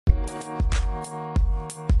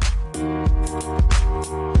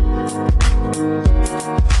Hello,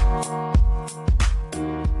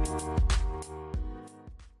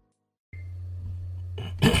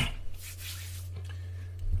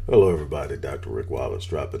 everybody. Dr. Rick Wallace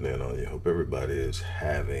dropping in on you. Hope everybody is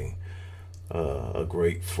having a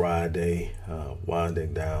great Friday,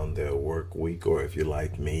 winding down their work week, or if you're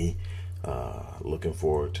like me, looking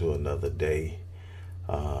forward to another day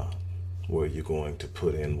where you're going to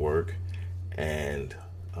put in work and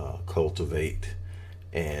cultivate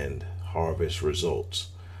and harvest results.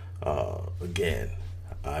 Again,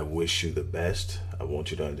 I wish you the best. I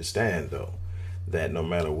want you to understand, though, that no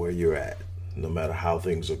matter where you're at, no matter how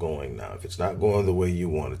things are going now, if it's not going the way you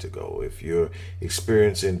want it to go, if you're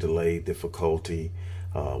experiencing delay, difficulty,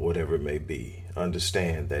 whatever it may be,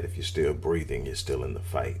 understand that if you're still breathing, you're still in the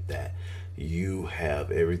fight, that you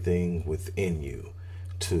have everything within you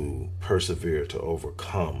to persevere, to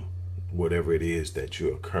overcome whatever it is that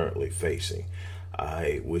you are currently facing.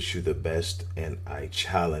 I wish you the best, and I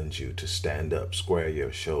challenge you to stand up, square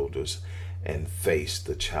your shoulders, and face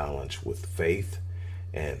the challenge with faith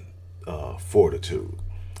and fortitude.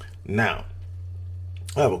 Now,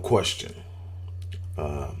 I have a question.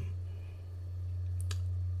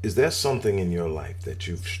 Is there something in your life that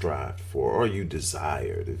you've strived for or you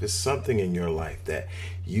desired? If it's something in your life that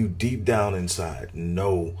you deep down inside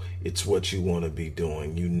know it's what you want to be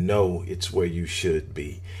doing, you know it's where you should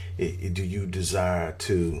be, do you desire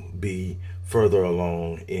to be further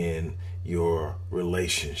along in your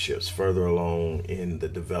relationships, further along in the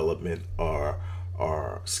development or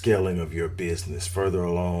scaling of your business, further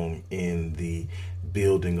along in the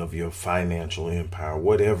building of your financial empire,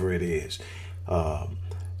 whatever it is?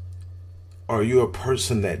 Are you a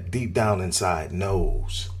person that deep down inside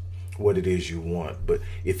knows what it is you want, but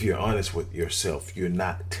if you're honest with yourself, you're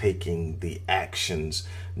not taking the actions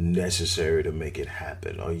necessary to make it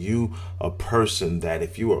happen? Are you a person that,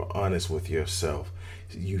 if you are honest with yourself,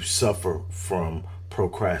 you suffer from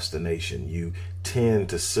procrastination? You tend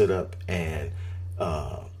to sit up and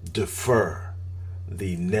defer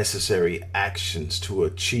the necessary actions to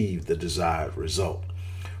achieve the desired result.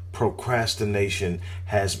 Procrastination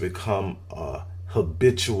has become a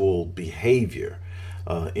habitual behavior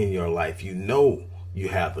in your life. You know you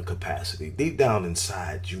have the capacity. Deep down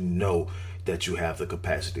inside, you know that you have the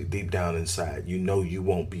capacity. Deep down inside, you know you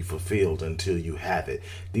won't be fulfilled until you have it.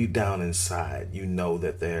 Deep down inside, you know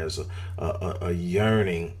that there's a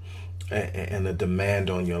yearning and a demand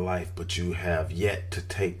on your life, but you have yet to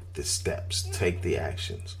take the steps, take the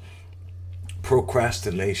actions.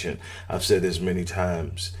 Procrastination, I've said this many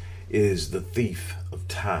times, is the thief of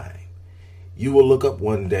time. You will look up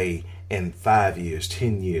one day and 5 years,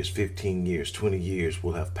 10 years, 15 years, 20 years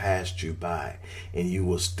will have passed you by, and you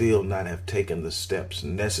will still not have taken the steps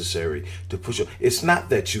necessary to push it. It's not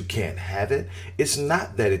that you can't have it. It's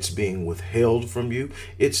not that it's being withheld from you.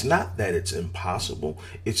 It's not that it's impossible.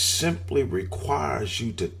 It simply requires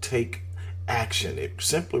you to take action. It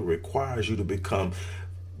simply requires you to become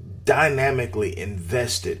dynamically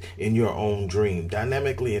invested in your own dream,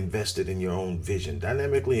 dynamically invested in your own vision,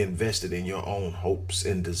 dynamically invested in your own hopes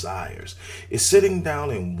and desires. It's sitting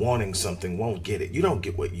down and wanting something won't get it. You don't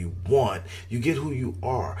get what you want. You get who you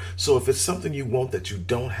are. So if it's something you want that you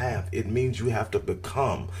don't have, it means you have to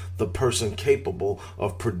become the person capable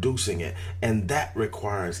of producing it. And that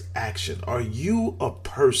requires action. Are you a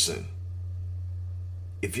person,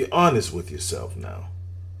 if you're honest with yourself now,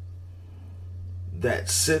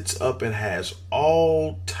 that sits up and has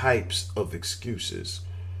all types of excuses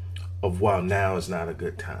of why now is not a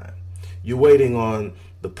good time? You're waiting on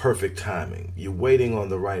the perfect timing. You're waiting on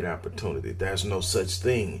the right opportunity. There's no such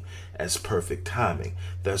thing as perfect timing.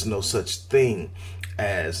 There's no such thing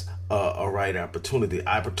as a right opportunity.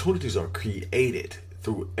 Opportunities are created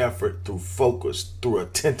through effort, through focus, through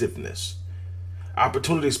attentiveness.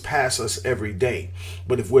 Opportunities pass us every day,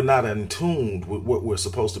 but if we're not in tune with what we're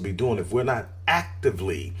supposed to be doing, if we're not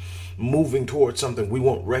actively moving towards something, we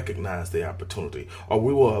won't recognize the opportunity, or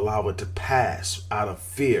we will allow it to pass out of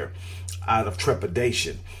fear, out of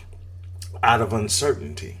trepidation, out of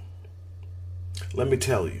uncertainty. Let me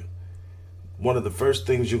tell you, one of the first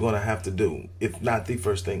things you're going to have to do, if not the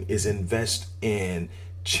first thing, is invest in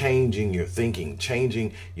changing your thinking,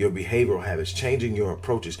 changing your behavioral habits, changing your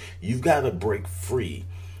approaches. You've got to break free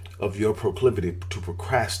of your proclivity to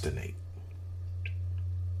procrastinate.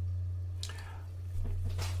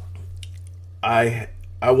 I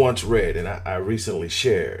once read, and I recently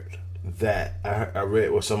shared, that I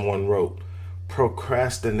read what someone wrote: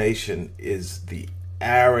 procrastination is the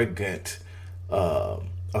arrogant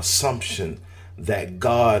assumption that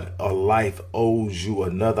God or life owes you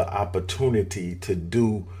another opportunity to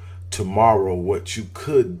do tomorrow what you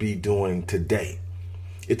could be doing today.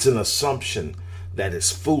 It's an assumption that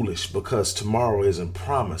is foolish because tomorrow isn't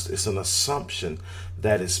promised. It's an assumption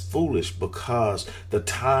that is foolish because the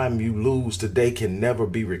time you lose today can never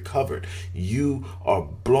be recovered. You are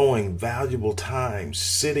blowing valuable time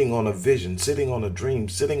sitting on a vision, sitting on a dream,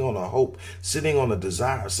 sitting on a hope, sitting on a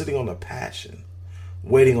desire, sitting on a passion,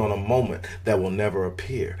 waiting on a moment that will never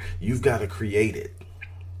appear. You've got to create it.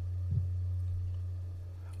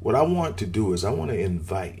 What I want to do is I want to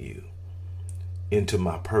invite you into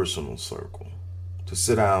my personal circle to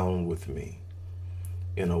sit down with me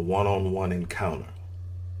in a one-on-one encounter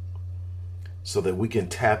so that we can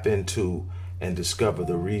tap into and discover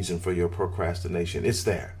the reason for your procrastination. It's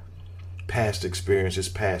there. Past experiences,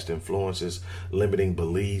 past influences, limiting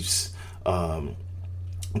beliefs,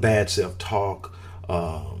 bad self-talk,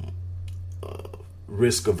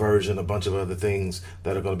 risk aversion, a bunch of other things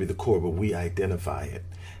that are going to be the core, but we identify it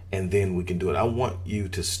and then we can do it. I want you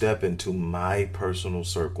to step into my personal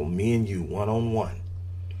circle, me and you, one-on-one,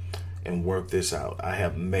 and work this out. I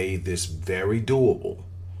have made this very doable.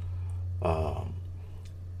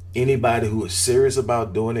 Anybody who is serious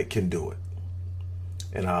about doing it can do it.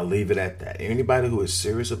 And I'll leave it at that. Anybody who is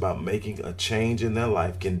serious about making a change in their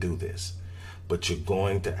life can do this. But you're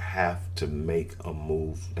going to have to make a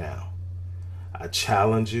move now. I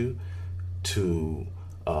challenge you to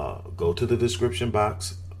go to the description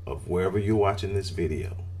box of wherever you're watching this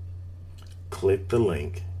video. Click the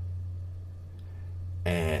link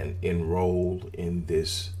and enroll in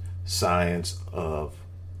this science of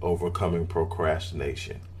overcoming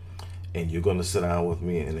procrastination. And you're going to sit down with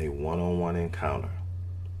me in a one-on-one encounter.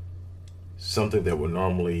 Something that would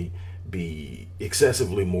normally be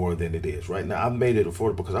excessively more than it is. Right now, I've made it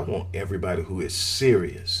affordable because I want everybody who is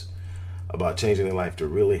serious about changing their life to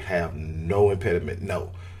really have no impediment.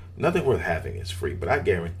 No, nothing worth having is free. But I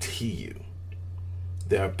guarantee you,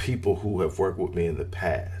 there are people who have worked with me in the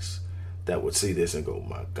past that would see this and go,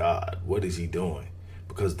 my God, what is he doing?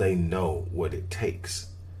 Because they know what it takes.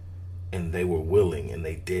 And they were willing and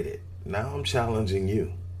they did it. Now I'm challenging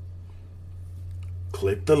you.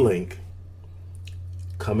 Click the link.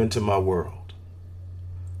 Come into my world.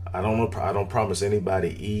 I don't promise anybody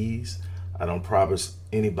ease. I don't promise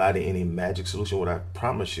anybody any magic solution. What I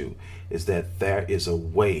promise you is that there is a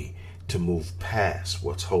way to move past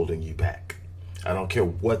what's holding you back. I don't care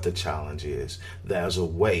what the challenge is. There's a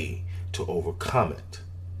way to overcome it.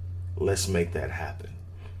 Let's make that happen.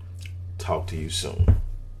 Talk to you soon.